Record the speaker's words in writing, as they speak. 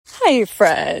Hi,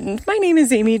 friend. My name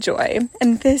is Amy Joy,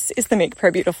 and this is the Make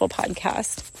Prayer Beautiful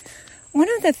podcast. One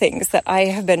of the things that I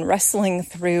have been wrestling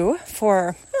through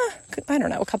for,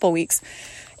 a couple weeks,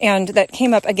 and that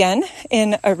came up again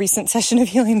in a recent session of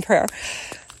healing prayer,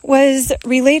 was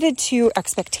related to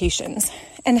expectations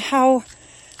and how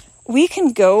we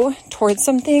can go towards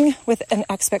something with an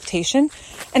expectation.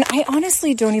 And I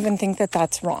honestly don't even think that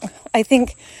that's wrong. I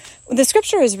think the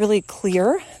scripture is really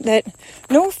clear that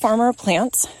no farmer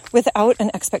plants without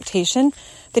an expectation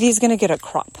that he's going to get a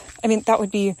crop. I mean, that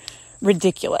would be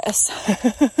ridiculous.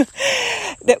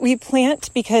 That we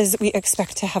plant because we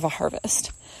expect to have a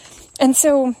harvest. And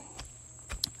so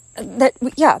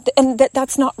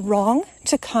that's not wrong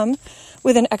to come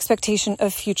with an expectation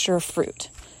of future fruit.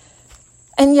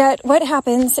 And yet, what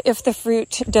happens if the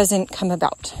fruit doesn't come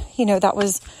about? You know, that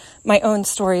was my own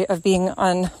story of being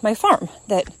on my farm,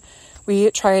 that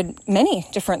we tried many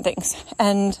different things,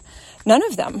 and none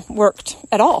of them worked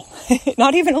at all,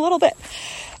 not even a little bit.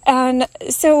 And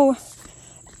so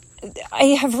I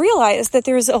have realized that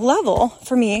there's a level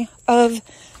for me of,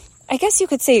 I guess you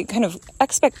could say, kind of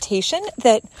expectation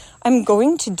that I'm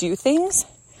going to do things,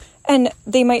 and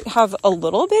they might have a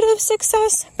little bit of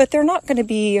success, but they're not going to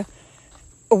be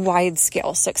wide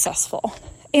scale successful.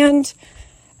 And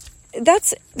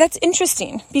that's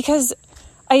interesting, because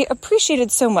I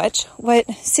appreciated so much what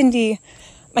Cindy,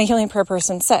 my healing prayer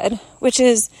person, said, which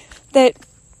is that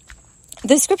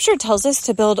the scripture tells us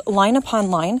to build line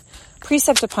upon line,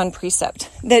 precept upon precept.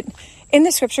 That in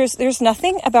the scriptures, there's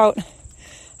nothing about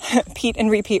Pete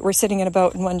and repeat. We're sitting in a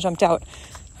boat and one jumped out,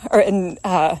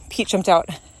 Pete jumped out.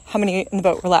 How many in the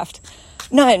boat were left?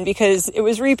 None, because it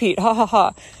was repeat. Ha ha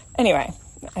ha. Anyway,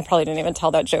 I probably didn't even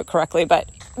tell that joke correctly, but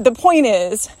the point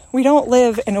is, we don't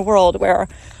live in a world where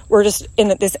we're just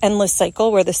in this endless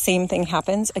cycle where the same thing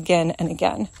happens again and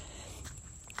again.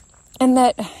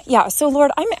 And so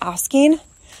Lord, I'm asking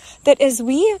that as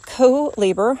we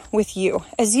co-labor with you,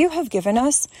 as you have given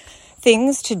us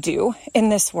things to do in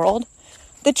this world,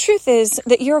 the truth is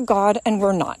that you're God and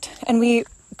we're not. And we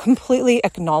completely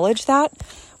acknowledge that.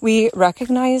 We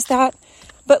recognize that.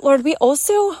 But Lord, we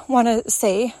also want to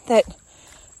say that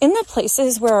in the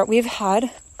places where we've had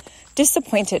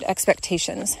disappointed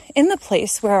expectations, in the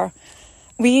place where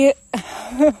we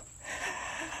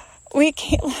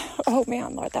came, oh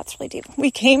man, Lord, that's really deep.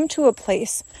 We came to a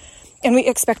place and we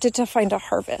expected to find a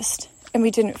harvest and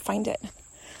we didn't find it.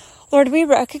 Lord, we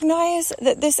recognize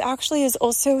that this actually is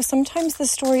also sometimes the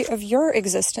story of your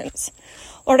existence.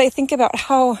 Lord, I think about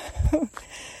how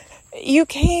you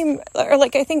came, or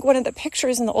I think one of the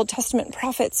pictures in the Old Testament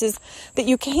prophets is that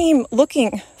you came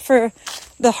looking for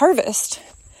the harvest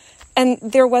and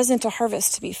there wasn't a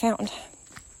harvest to be found.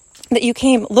 That you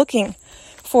came looking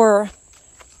for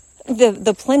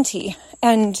the plenty,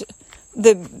 and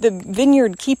the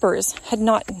vineyard keepers had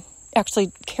not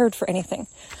actually cared for anything.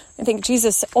 I think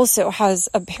Jesus also has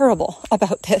a parable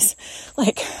about this.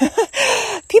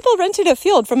 People rented a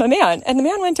field from a man, and the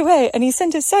man went away, and he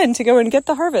sent his son to go and get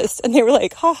the harvest. And they were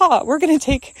like, we're going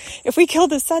to if we kill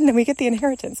the son, then we get the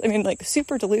inheritance. I mean,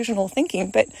 super delusional thinking.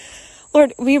 But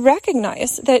Lord, we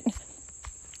recognize that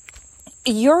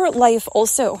your life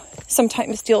also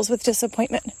sometimes deals with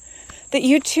disappointment. That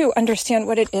you too understand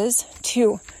what it is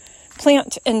to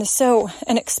plant and sow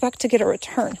and expect to get a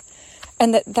return.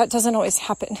 And that doesn't always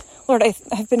happen. Lord,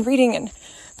 I've been reading in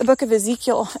the book of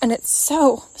Ezekiel, and it's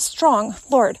so strong,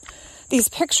 Lord. These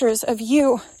pictures of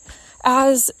you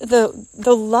as the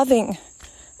loving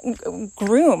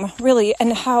groom, really,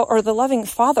 and or the loving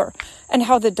father, and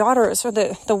how the daughters or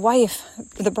the wife,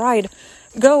 the bride,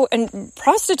 go and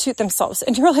prostitute themselves.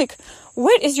 And you're like,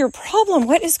 what is your problem?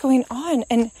 What is going on?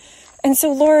 And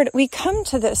so, Lord, we come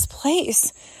to this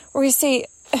place where we say,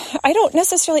 I don't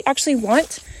necessarily actually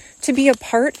want to be a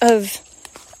part of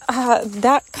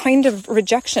that kind of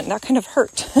rejection, that kind of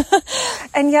hurt.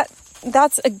 And yet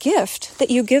that's a gift that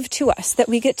you give to us, that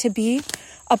we get to be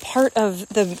a part of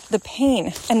the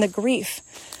pain and the grief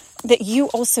that you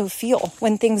also feel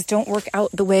when things don't work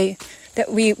out the way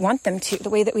that we want them to, the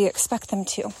way that we expect them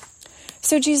to.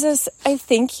 So Jesus, I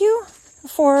thank you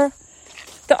for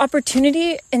the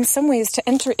opportunity in some ways to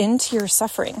enter into your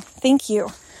suffering. Thank you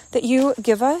that you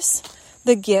give us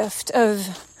the gift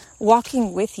of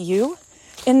walking with you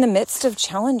in the midst of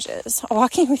challenges,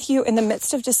 walking with you in the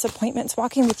midst of disappointments,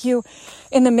 walking with you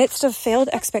in the midst of failed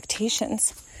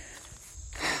expectations.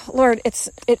 Lord,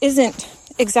 it isn't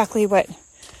exactly what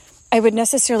I would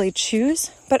necessarily choose,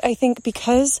 but I think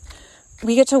because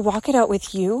we get to walk it out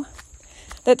with you,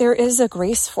 that there is a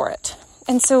grace for it.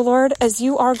 And so, Lord, as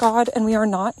you are God and we are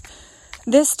not,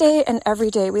 this day and every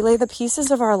day, we lay the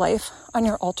pieces of our life on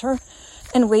your altar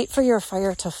and wait for your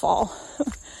fire to fall.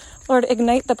 Lord,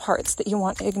 ignite the parts that you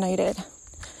want ignited.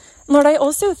 Lord, I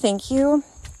also thank you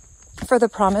for the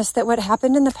promise that what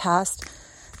happened in the past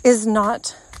is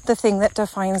not the thing that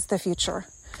defines the future.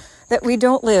 That we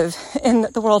don't live in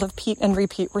the world of Pete and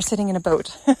repeat. We're sitting in a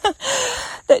boat.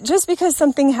 That just because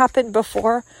something happened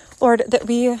before, Lord, that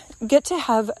we get to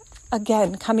have,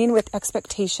 again, coming with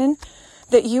expectation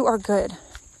that you are good.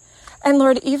 And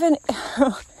Lord, even,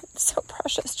 so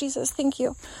precious, Jesus, thank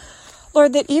you.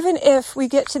 Lord, that even if we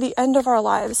get to the end of our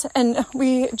lives and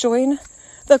we join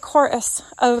the chorus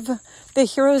of the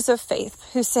heroes of faith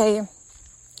who say,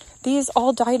 these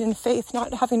all died in faith,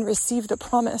 not having received the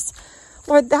promise.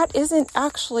 Lord, that isn't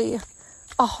actually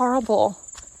a horrible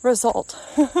result.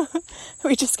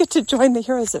 We just get to join the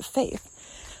heroes of faith.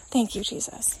 Thank you,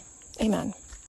 Jesus. Amen.